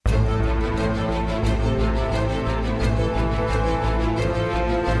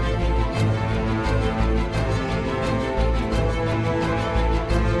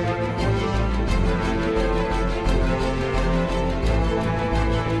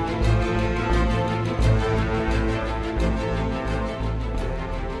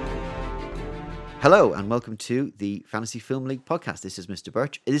Hello and welcome to the Fantasy Film League podcast. This is Mr.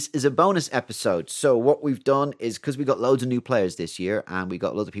 Birch. This is a bonus episode. So what we've done is, because we got loads of new players this year and we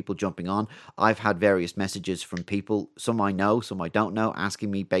got loads of people jumping on, I've had various messages from people, some I know, some I don't know, asking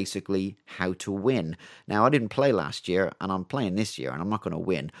me basically how to win. Now, I didn't play last year and I'm playing this year and I'm not going to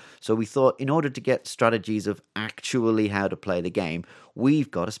win. So we thought, in order to get strategies of actually how to play the game, we've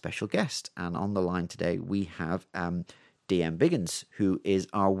got a special guest. And on the line today, we have DM Biggins, who is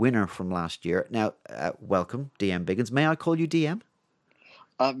our winner from last year. Now, welcome, DM Biggins. May I call you DM?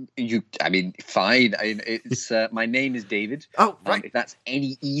 Fine. It's my name is David. Oh, right. If that's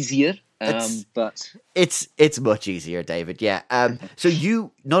any easier, but it's much easier, David. Yeah. So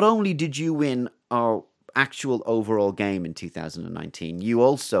you not only did you win our actual overall game in 2019, you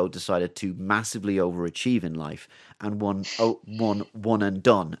also decided to massively overachieve in life and won one and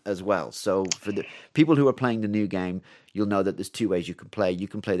done as well. So for the people who are playing the new game, you'll know that there's two ways you can play. You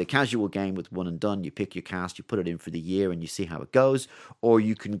can play the casual game with one and done. You pick your cast, you put it in for the year, and you see how it goes. Or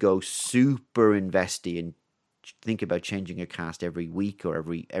you can go super investy and think about changing your cast every week or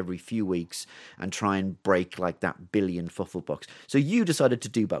every few weeks and try and break like that billion fuffle bucks. So you decided to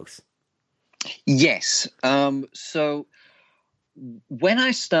do both. Yes. So when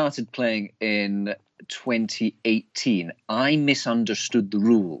I started playing in 2018, I misunderstood the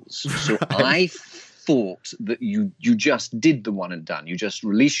rules. So I thought that you just did the one and done. You just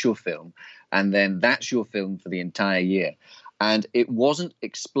release your film, and then that's your film for the entire year. And it wasn't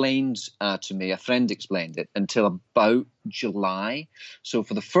explained to me. A friend explained it until about July. So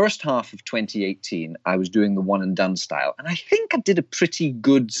for the first half of 2018, I was doing the one and done style. And I think I did a pretty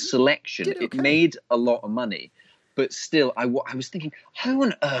good selection. Okay. It made a lot of money. But still, I was thinking, how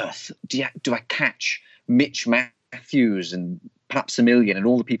on earth do I catch Mitch Matthews and perhaps a million and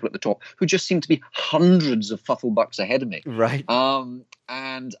all the people at the top who just seem to be hundreds of fuffle bucks ahead of me? Right.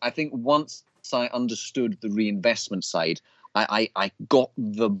 And I think once I understood the reinvestment side, I got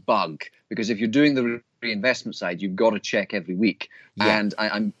the bug, because if you're doing the reinvestment side, you've got to check every week. Yeah. And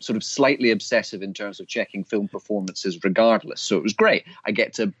I'm sort of slightly obsessive in terms of checking film performances regardless. So it was great. I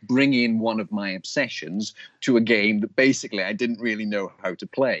get to bring in one of my obsessions to a game that basically I didn't really know how to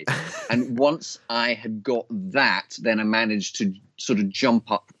play. And once I had got that, then I managed to sort of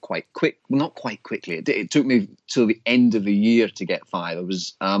jump up quite quick. Well, not quite quickly. It took me till the end of the year to get 5. I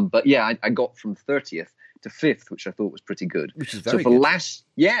was, but yeah, I got from 30th to 5th, which I thought was pretty good. Which is very so good.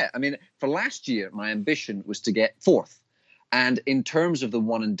 For last year, my ambition was to get 4th. And in terms of the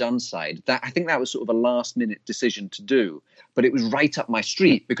one and done side, I think that was sort of a last minute decision to do, but it was right up my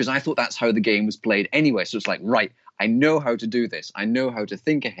street because I thought that's how the game was played anyway. So it's like, right, I know how to do this. I know how to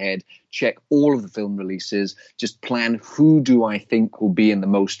think ahead, check all of the film releases, just plan who do I think will be in the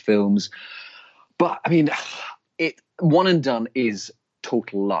most films. But I mean, one and done is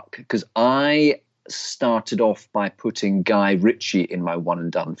total luck, because I started off by putting Guy Ritchie in my one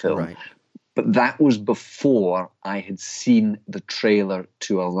and done film. Right. But that was before I had seen the trailer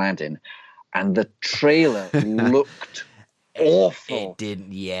to Aladdin. And the trailer looked awful. It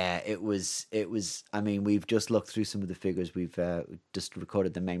didn't. Yeah, it was. I mean, we've just looked through some of the figures. We've just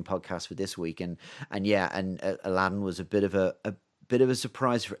recorded the main podcast for this week, and Aladdin was a bit of a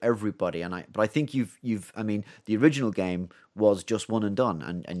surprise for everybody. But I think you've. I mean, the original game was just one and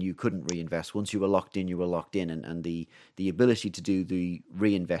done, and you couldn't reinvest. Once you were locked in, you were locked in, and the ability to do the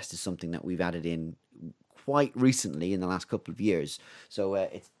reinvest is something that we've added in quite recently in the last couple of years. So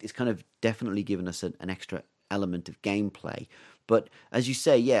it's kind of definitely given us an extra element of gameplay. But as you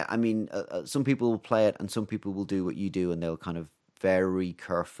say, yeah, I mean, some people will play it and some people will do what you do, and they'll kind of very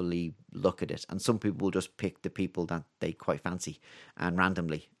carefully look at it, and some people will just pick the people that they quite fancy and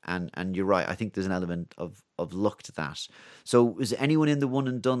randomly, and you're right, I think there's an element of luck to that. So is there anyone in the one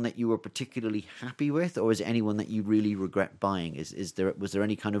and done that you were particularly happy with, or is it anyone that you really regret buying? Was there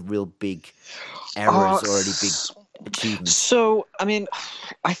any kind of real big errors or any big achievements? So, I mean,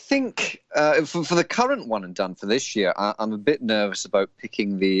 I think for the current one and done for this year, I'm a bit nervous about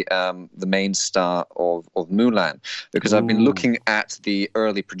picking the main star of Mulan, because I've been looking at the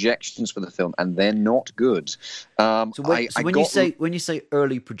early projections for the film, and they're not good. When you say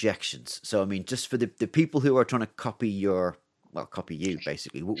early projections, so I mean, just for the people who are trying to copy you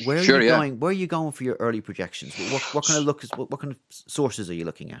basically, where are you going? Where are you going for your early projections? What kind of what kind of sources are you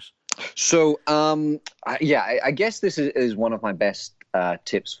looking at? So, I guess this is one of my best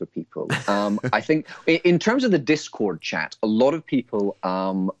tips for people. I think in terms of the Discord chat, a lot of people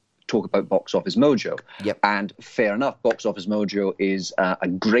talk about Box Office Mojo. Yep. And fair enough, Box Office Mojo is a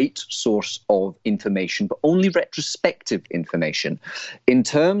great source of information, but only retrospective information. In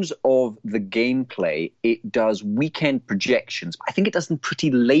terms of the gameplay, it does weekend projections. I think it does them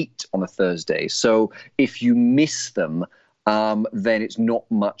pretty late on a Thursday. So if you miss them, then it's not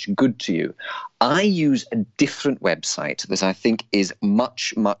much good to you. I use a different website that I think is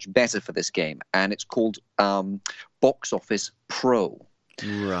much, much better for this game, and it's called Box Office Pro.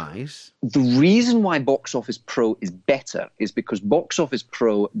 Right. The reason why Box Office Pro is better is because Box Office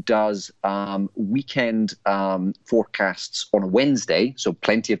Pro does weekend forecasts on a Wednesday, so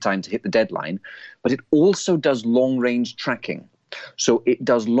plenty of time to hit the deadline, but it also does long-range tracking. So it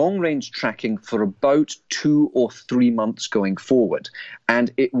does long-range tracking for about 2 or 3 months going forward. And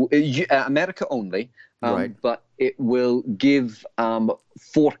America only, right. But it will give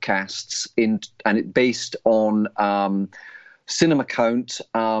forecasts and it's based on cinema count,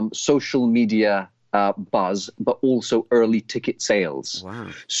 social media buzz, but also early ticket sales. Wow.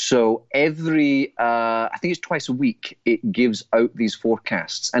 So every, I think it's twice a week, it gives out these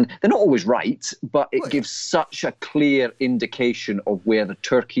forecasts. And they're not always right, but it gives such a clear indication of where the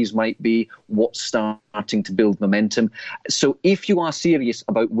turkeys might be, what's starting to build momentum. So if you are serious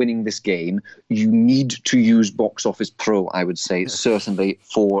about winning this game, you need to use Box Office Pro, I would say, certainly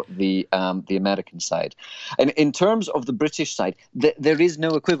for the American side. And in terms of the British side, there is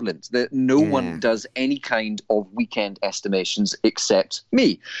no equivalent. No one does any kind of weekend estimations except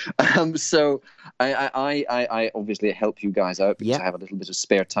me. So I obviously help you guys out because I have a little bit of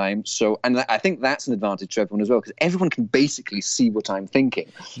spare time. So, and I think that's an advantage to everyone as well, because everyone can basically see what I'm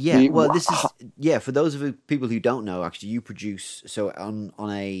thinking. Yeah, well, this is, for those of you people who don't know, actually, you produce, so on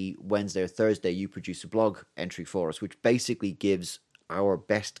a Wednesday or Thursday, you produce a blog entry for us, which basically gives our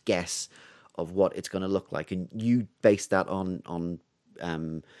best guess of what it's going to look like. And you base that on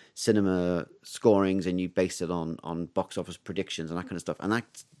cinema scorings, and you base it on box office predictions and that kind of stuff. And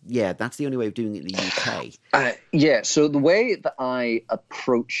that's the only way of doing it in the UK. So the way that I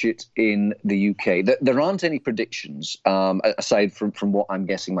approach it in the UK, there aren't any predictions aside from what I'm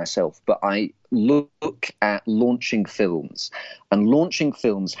guessing myself, but I look at launching films, and launching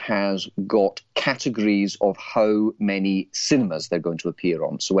films has got categories of how many cinemas they're going to appear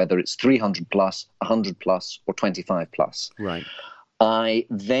on. So whether it's 300 plus, 100 plus, or 25 plus. Right. I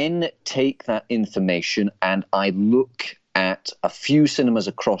then take that information and I look at a few cinemas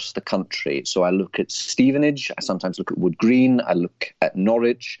across the country. So I look at Stevenage, I sometimes look at Wood Green, I look at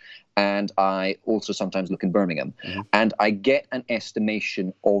Norwich, and I also sometimes look in Birmingham. Mm-hmm. And I get an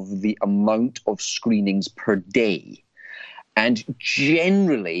estimation of the amount of screenings per day. And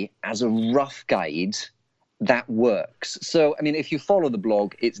generally, as a rough guide, that works. So, I mean, if you follow the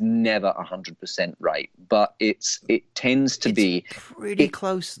blog, it's never 100% right, but it tends to be pretty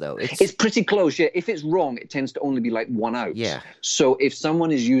close, though. It's pretty close, yeah. If it's wrong, it tends to only be like one out. Yeah. So if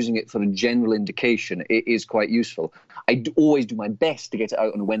someone is using it for a general indication, it is quite useful. I always do my best to get it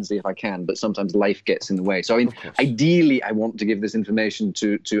out on a Wednesday if I can, but sometimes life gets in the way. So, I mean, ideally, I want to give this information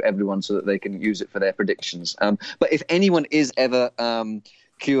to everyone so that they can use it for their predictions. But if anyone is ever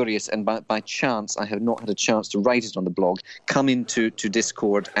curious, and by chance I have not had a chance to write it on the blog, come into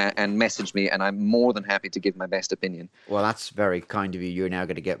Discord and message me, and I'm more than happy to give my best opinion. Well, that's very kind of you. You're now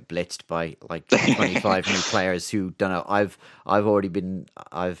going to get blitzed by like 25 new players who don't know.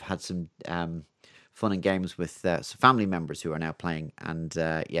 I've had some fun and games with some family members who are now playing, and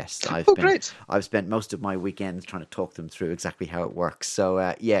yes, I've spent most of my weekends trying to talk them through exactly how it works.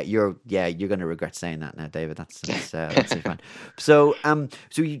 So you're going to regret saying that now, David. That's fine. So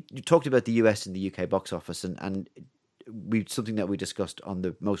you talked about the US and the UK box office, and something that we discussed on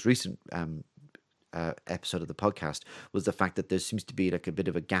the most recent episode of the podcast was the fact that there seems to be like a bit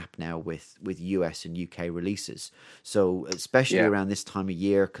of a gap now with US and UK releases. So especially around this time of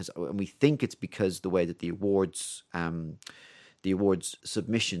year, and we think it's because the way that the awards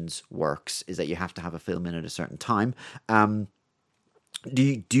submissions works is that you have to have a film in at a certain time.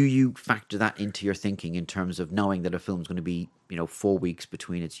 Do you factor that into your thinking in terms of knowing that a film's going to be 4 weeks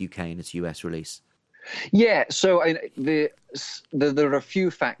between its UK and its US release? Yeah, so there are a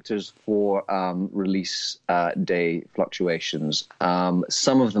few factors for release day fluctuations.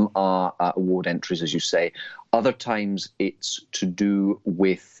 Some of them are award entries, as you say. Other times it's to do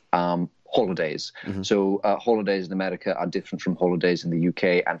with holidays. Mm-hmm. So holidays in America are different from holidays in the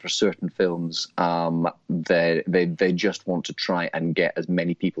UK, and for certain films, they just want to try and get as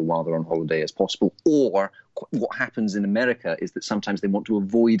many people while they're on holiday as possible, or what happens in America is that sometimes they want to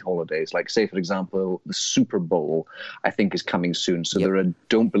avoid holidays. Like, say, for example, the Super Bowl, I think, is coming soon. So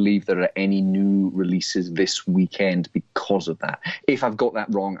don't believe there are any new releases this weekend because of that. If I've got that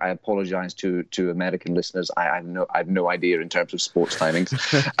wrong, I apologize to American listeners. I have no idea in terms of sports timings.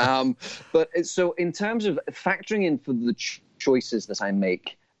 But so in terms of factoring in for the choices that I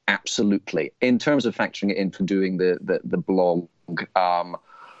make, absolutely. In terms of factoring it in for doing the blog,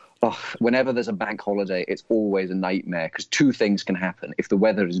 whenever there's a bank holiday, it's always a nightmare because two things can happen. If the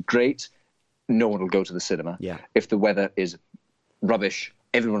weather is great, no one will go to the cinema. Yeah. If the weather is rubbish,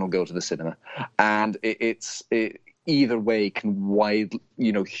 everyone will go to the cinema. And either way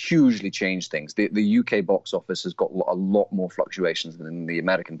can hugely change things. The UK box office has got a lot more fluctuations than the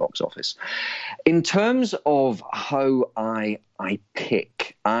American box office. In terms of how I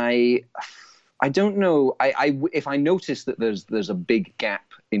pick, I don't know. If I notice that there's a big gap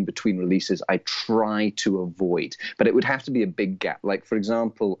in between releases, I try to avoid. But it would have to be a big gap. Like, for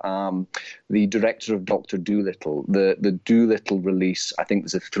example, the director of Dr. Dolittle, the Dolittle release, I think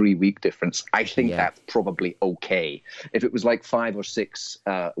there's a 3-week difference. I think that's probably okay. If it was like 5 or 6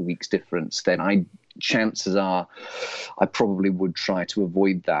 weeks difference, then chances are I probably would try to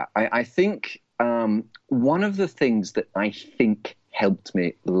avoid that. I think one of the things that I think helped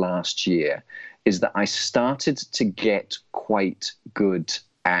me last year is that I started to get quite good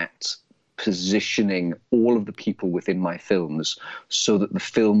at positioning all of the people within my films so that the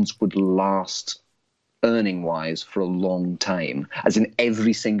films would last earning-wise for a long time, as in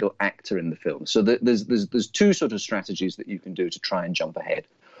every single actor in the film. So there's two sort of strategies that you can do to try and jump ahead.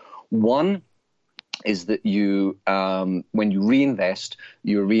 One is that when you reinvest,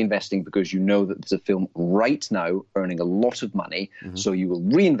 you're reinvesting because you know that there's a film right now earning a lot of money. Mm-hmm. So you will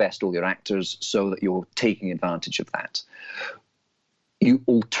reinvest all your actors so that you're taking advantage of that. You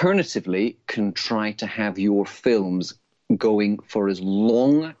alternatively can try to have your films going for as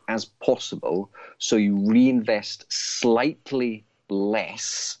long as possible. So you reinvest slightly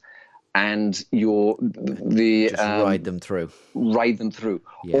less and just ride them through.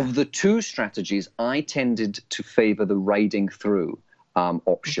 Yeah. Of the two strategies, I tended to favor the riding through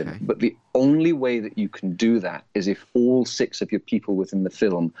option. Okay. But the only way that you can do that is if all 6 of your people within the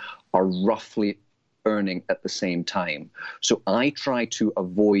film are roughly earning at the same time. So I try to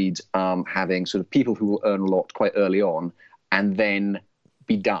avoid having sort of people who will earn a lot quite early on and then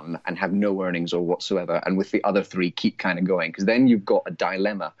be done and have no earnings or whatsoever. And with the other 3, keep kind of going, because then you've got a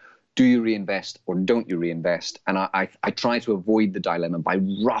dilemma. Do you reinvest or don't you reinvest? And I try to avoid the dilemma by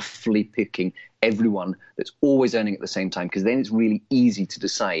roughly picking everyone that's always earning at the same time, because then it's really easy to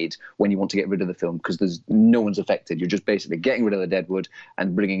decide when you want to get rid of the film, because there's no one's affected. You're just basically getting rid of the deadwood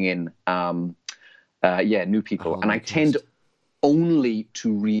and bringing in new people. And I tend only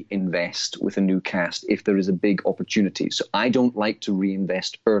to reinvest with a new cast if there is a big opportunity. So I don't like to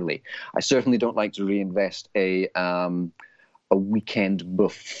reinvest early. I certainly don't like to reinvest a weekend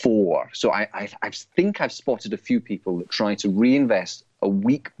before. So I think I've spotted a few people that try to reinvest a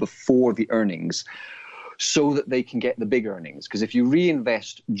week before the earnings so that they can get the big earnings. Because if you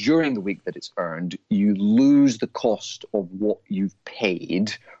reinvest during the week that it's earned, you lose the cost of what you've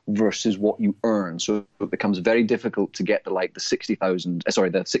paid versus what you earn. So it becomes very difficult to get the 60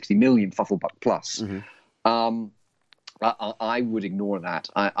 million Fufflebuck plus. Mm-hmm. I would ignore that.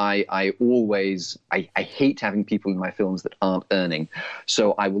 I always hate having people in my films that aren't earning.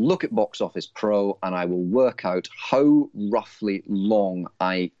 So I will look at Box Office Pro and I will work out how roughly long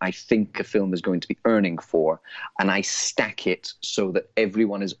I think a film is going to be earning for. And I stack it so that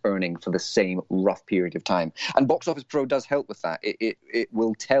everyone is earning for the same rough period of time. And Box Office Pro does help with that. It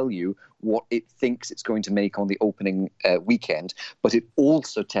will tell you what it thinks it's going to make on the opening weekend, but it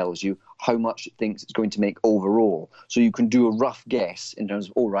also tells you how much it thinks it's going to make overall. So you can do a rough guess in terms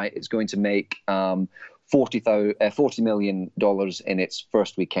of, all right, it's going to make $40 million in its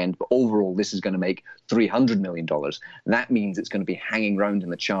first weekend, but overall this is going to make $300 million. That means it's going to be hanging around in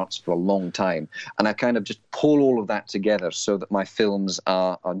the charts for a long time. And I kind of just pull all of that together so that my films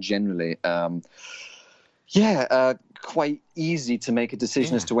are generally quite easy to make a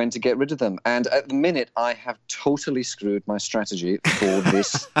decision as to when to get rid of them. And at the minute, I have totally screwed my strategy for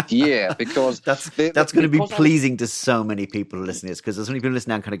this year, because that's going to be pleasing to so many people listening to this, because there's so many people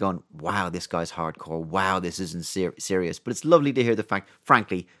listening now kind of going, wow, this guy's hardcore. Wow, this isn't serious. But it's lovely to hear the fact,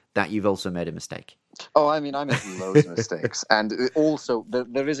 frankly, that you've also made a mistake. Oh, I mean, I make loads of mistakes. And also,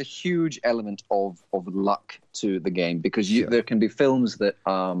 there is a huge element of luck to the game, because there can be films that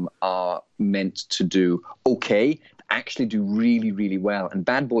are meant to do okay, actually do really, really well. And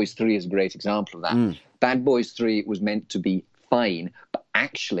Bad Boys 3 is a great example of that. Bad Boys 3 was meant to be fine, but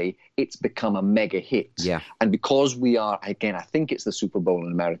actually it's become a mega hit. Yeah. And because we are, again, I think it's the Super Bowl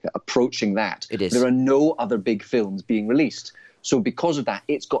in America, approaching that, It is. there are no other big films being released. So because of that,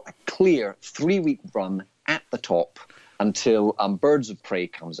 it's got a clear 3-week run at the top until Birds of Prey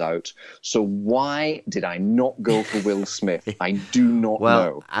comes out. So why did I not go for Will Smith? I do not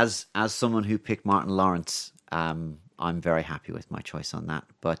know. As someone who picked Martin Lawrence, I'm very happy with my choice on that.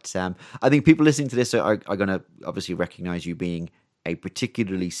 But I think people listening to this are going to obviously recognize you being a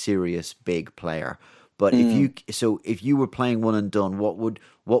particularly serious big player. But if you were playing one and done, what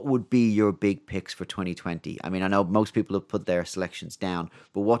would be your big picks for 2020? I mean, I know most people have put their selections down,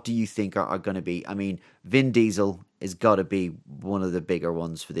 but what do you think are going to be? I mean, Vin Diesel has got to be one of the bigger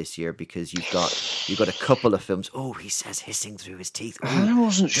ones for this year because you've got a couple of films. Oh, he says hissing through his teeth. Ooh, I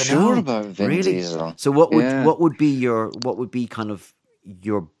wasn't sure about Vin Diesel. So what would be kind of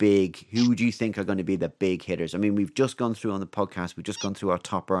your big, who would you think are going to be the big hitters? I mean, we've just gone through on the podcast, we've just gone through our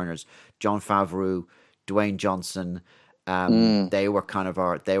top earners, Jon Favreau, Dwayne Johnson. They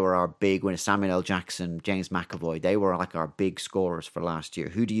were our big winners. Samuel L. Jackson, James McAvoy. They were like our big scorers for last year.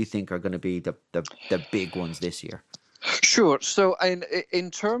 Who do you think are going to be the big ones this year? Sure. So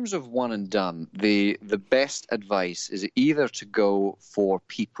in terms of one and done, the best advice is either to go for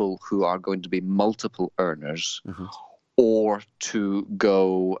people who are going to be multiple earners, or to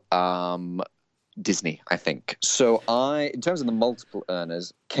go Disney, I think. So in terms of the multiple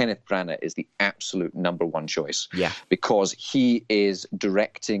earners, Kenneth Branagh is the absolute number one choice. Yeah. Because he is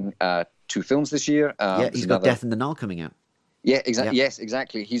directing 2 films this year. He's got Death in the Nile coming out. Yeah, exactly. Yeah. Yes,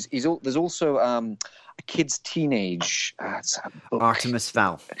 exactly. There's also a kid's teenage Artemis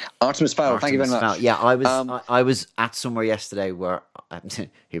Fowl. Artemis Fowl. Thank you very much. Yeah, I was at somewhere yesterday where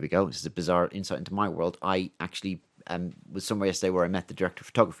here we go. This is a bizarre insight into my world. I actually was somewhere yesterday where I met the director of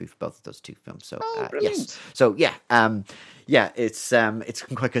photography for both of those 2 films. So yes, so it's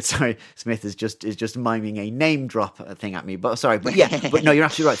quite good. Sorry, Smith is just miming a name drop thing at me. But no, you're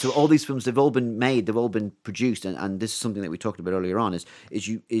absolutely right. So all these films, they've all been made, they've all been produced, and this is something that we talked about earlier on.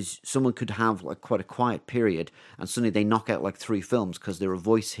 Is someone could have like quite a quiet period, and suddenly they knock out like 3 films because they're a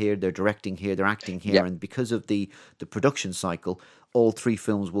voice here, they're directing here, they're acting here, and because of the production cycle, all 3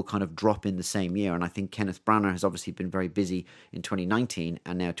 films will kind of drop in the same year. And I think Kenneth Branagh has obviously been very busy in 2019,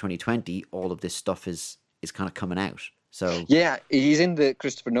 and now 2020, all of this stuff is kind of coming out. So yeah, he's in the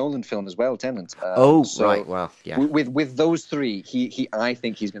Christopher Nolan film as well, Tenant. Right. Well, yeah. With those 3, I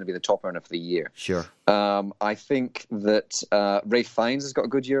think he's going to be the top earner for the year. Sure. I think that Ralph Fiennes has got a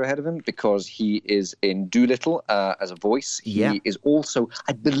good year ahead of him because he is in Dolittle as a voice. He is also,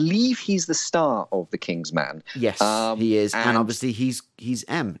 I believe, he's the star of The King's Man. Yes, he is, and obviously he's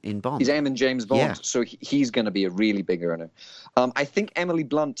M in Bond. He's M in James Bond, so he's going to be a really big earner. I think Emily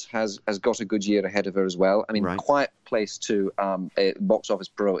Blunt has got a good year ahead of her as well. I mean, Quiet Place 2, Box Office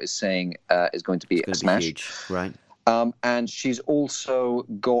Pro is saying is going to be a smash. Huge. Right. And she's also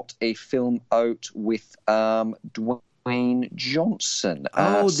got a film out with Dwayne Johnson.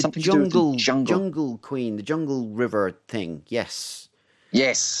 The Jungle Queen, the Jungle River thing. Yes.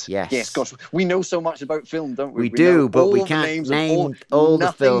 Yes. Gosh, we know so much about film, don't we? We do, but we can't name all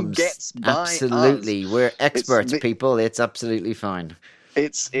the films. Gets by absolutely, us. We're experts, people. It's absolutely fine.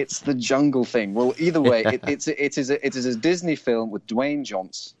 It's the jungle thing. Well, either way, it is a Disney film with Dwayne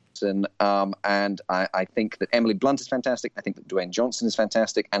Johnson. And I think that Emily Blunt is fantastic. I think that Dwayne Johnson is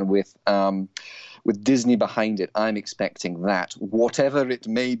fantastic. And with Disney behind it, I'm expecting that, whatever it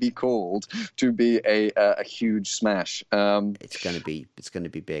may be called, to be a huge smash. It's going to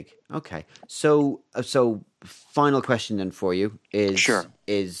be big. Okay. So final question then for you is, sure.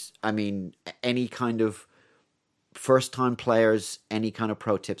 I mean, any kind of first-time players, any kind of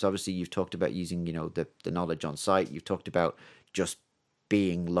pro tips? Obviously, you've talked about using, the knowledge on site. You've talked about just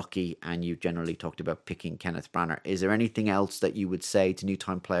being lucky, and you've generally talked about picking Kenneth Branagh. Is there anything else that you would say to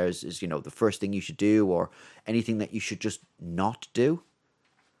new-time players is, the first thing you should do, or anything that you should just not do?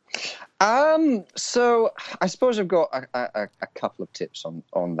 So I suppose I've got a couple of tips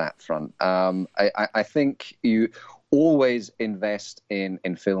on that front. I think you always invest in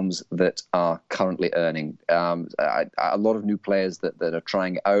films that are currently earning. A lot of new players that are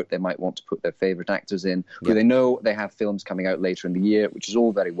trying it out, they might want to put their favorite actors in who they know they have films coming out later in the year, which is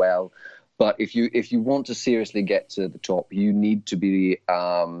all very well. But if you want to seriously get to the top, you need to be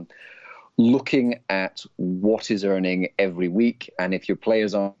looking at what is earning every week, and if your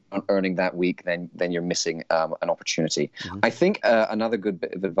players aren't earning that week, then you're missing an opportunity. Mm-hmm. I think another good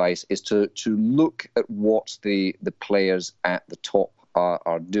bit of advice is to look at what the players at the top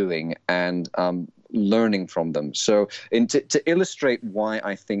are doing, and learning from them. So to illustrate why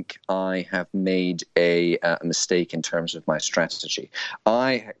I think I have made a mistake in terms of my strategy,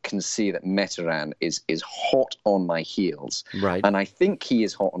 I can see that Mehtaran is hot on my heels. Right. And I think he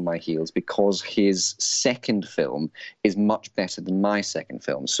is hot on my heels because his second film is much better than my second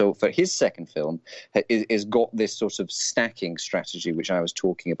film. So for his second film, is got this sort of stacking strategy, which I was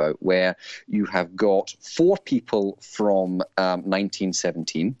talking about, where you have got 4 people from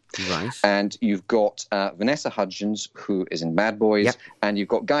 1917. Right. And you've got Vanessa Hudgens, who is in Bad Boys, Yep. and you've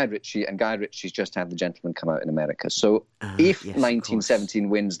got Guy Ritchie, and Guy Ritchie's just had The Gentleman come out in America. So if yes, 1917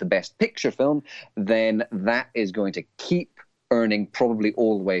 wins the Best Picture film, then that is going to keep earning probably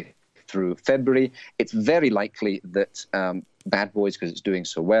all the way through February. It's very likely that Bad Boys, because it's doing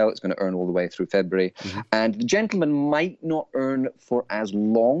so well, it's going to earn all the way through February. Mm-hmm. And The Gentleman might not earn for as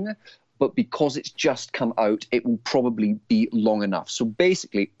long, but because it's just come out, it will probably be long enough. So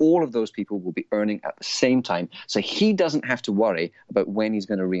basically, all of those people will be earning at the same time. So he doesn't have to worry about when he's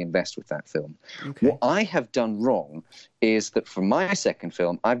going to reinvest with that film. Okay. What I have done wrong is that for my second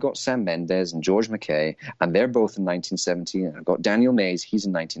film, I've got Sam Mendes and George McKay, and they're both in 1917. And I've got Daniel Mays, he's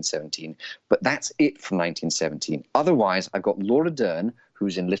in 1917. But that's it from 1917. Otherwise, I've got Laura Dern,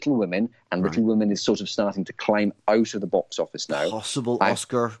 who's in Little Women, and Little Women is sort of starting to climb out of the box office now. Possible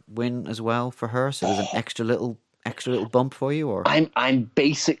Oscar win as well for her, so there's an extra little bump for you, or I'm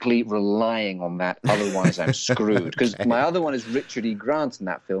basically relying on that. Otherwise, I'm screwed, because my other one is Richard E. Grant in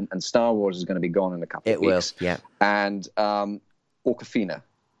that film, and Star Wars is going to be gone in a couple of weeks. Will, yeah. And Awkwafina.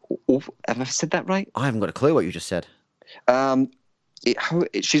 Have I said that right? I haven't got a clue what you just said.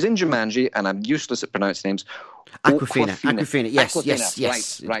 She's in Jumanji, and I'm useless at pronouncing names. Awkwafina.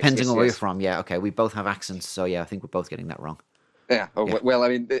 Yes. Right, Depending on where you're from, yeah. Okay, we both have accents, so yeah, I think we're both getting that wrong. Yeah. Well, I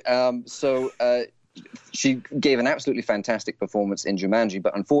mean, she gave an absolutely fantastic performance in Jumanji,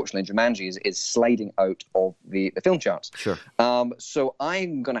 but unfortunately, Jumanji is sliding out of the film charts. Sure. So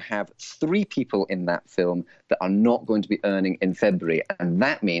I'm going to have 3 people in that film that are not going to be earning in February, and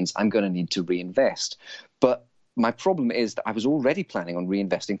that means I'm going to need to reinvest. But my problem is that I was already planning on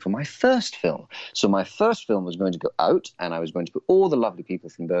reinvesting for my first film. So my first film was going to go out, and I was going to put all the lovely people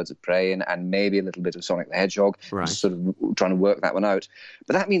from Birds of Prey in, and maybe a little bit of Sonic the Hedgehog, sort of trying to work that one out.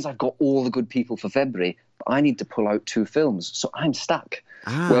 But that means I've got all the good people for February, but I need to pull out 2 films. So I'm stuck.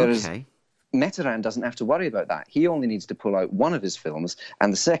 Whereas Mehtaran doesn't have to worry about that. He only needs to pull out one of his films,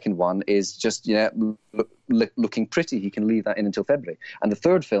 and the second one is just looking pretty. He can leave that in until February. And the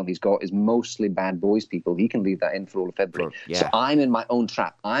third film he's got is mostly Bad Boys people. He can leave that in for all of February. So I'm in my own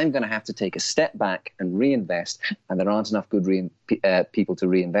trap. I'm going to have to take a step back and reinvest, and there aren't enough good people to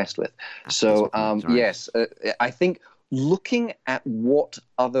reinvest with. So, yes, I think looking at what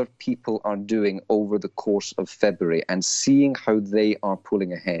other people are doing over the course of February and seeing how they are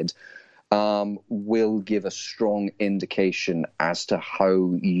pulling ahead will give a strong indication as to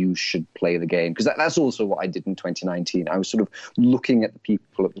how you should play the game. Because that's also what I did in 2019. I was sort of looking at the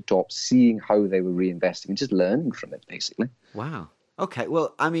people at the top, seeing how they were reinvesting and just learning from it, basically. Wow. Okay.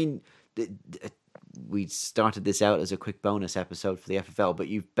 Well, I mean, we started this out as a quick bonus episode for the FFL, but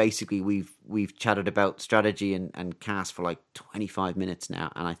we've chatted about strategy and cast for like 25 minutes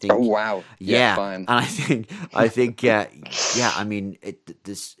now, and I think, oh wow, yeah, fine. And I think, yeah. I mean,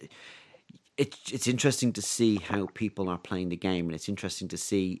 It's interesting to see how people are playing the game, and it's interesting to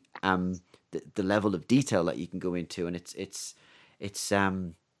see the level of detail that you can go into, and it's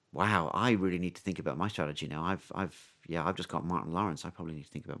wow. I really need to think about my strategy now. I've just got Martin Lawrence. I probably need to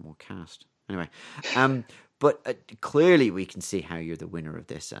think about more cast. Anyway, but clearly we can see how you're the winner of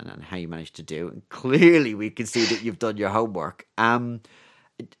this and how you managed to do, and clearly we can see that you've done your homework. And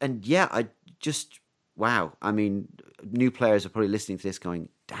yeah, wow. I mean, new players are probably listening to this going,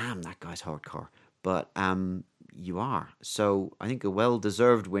 damn, that guy's hardcore. But you are. So I think a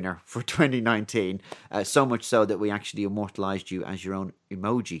well-deserved winner for 2019. So much so that we actually immortalized you as your own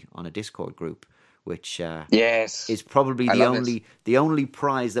emoji on a Discord group, which is probably the only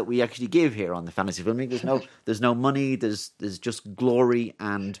prize that we actually give here on the Fantasy Film League. There's no money. There's just glory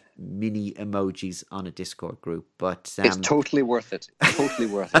and mini emojis on a Discord group. But it's totally worth it. Totally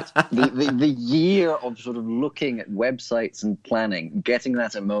worth it. The year of sort of looking at websites and planning, getting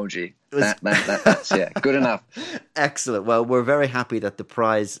that emoji. That's good enough. Excellent. Well, we're very happy that the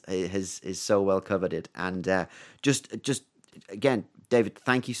prize is so well coveted, and just again, David,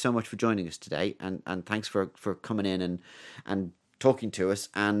 thank you so much for joining us today, and thanks for coming in and talking to us.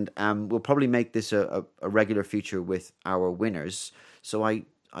 And we'll probably make this a regular feature with our winners. So I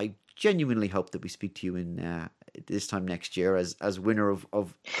genuinely hope that we speak to you in this time next year as winner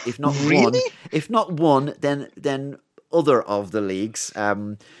of if not really? one, then other of the leagues.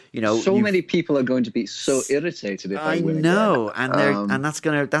 So many people are going to be so irritated if I win again. know, and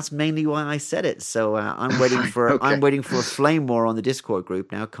that's mainly why I said it. So I'm waiting for Okay. I'm waiting for a flame war on the Discord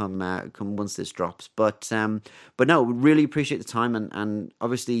group now. Come once this drops. But no, really appreciate the time, and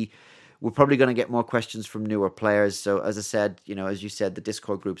obviously we're probably going to get more questions from newer players. So as I said, as you said, the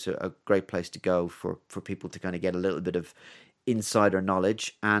Discord groups are a great place to go for people to kind of get a little bit of insider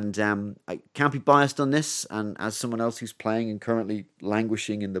knowledge. And I can't be biased on this. And as someone else who's playing and currently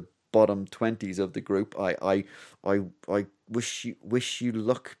languishing in the bottom 20s of the group, I wish you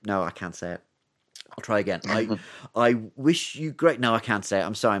luck. No, I can't say it. I'll try again. I wish you great. No, I can't say it.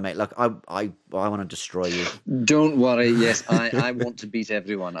 I'm sorry, mate. Look, I want to destroy you. Don't worry. Yes, I want to beat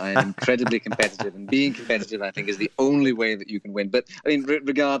everyone. I am incredibly competitive, and being competitive, I think, is the only way that you can win. But I mean,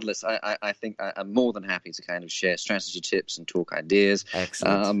 regardless, I think I'm more than happy to kind of share strategy tips and talk ideas.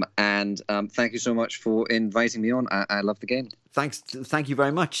 Excellent. And thank you so much for inviting me on. I love the game. Thank you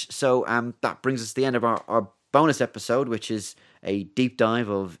very much. So that brings us to the end of our bonus episode, which is a deep dive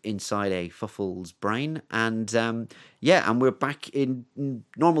of inside a Fuffle's brain. And and we're back in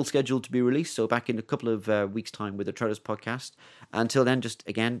normal schedule to be released, so back in a couple of weeks' time with the Traders podcast. Until then, just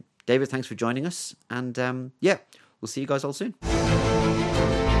again, David, thanks for joining us, and we'll see you guys all soon.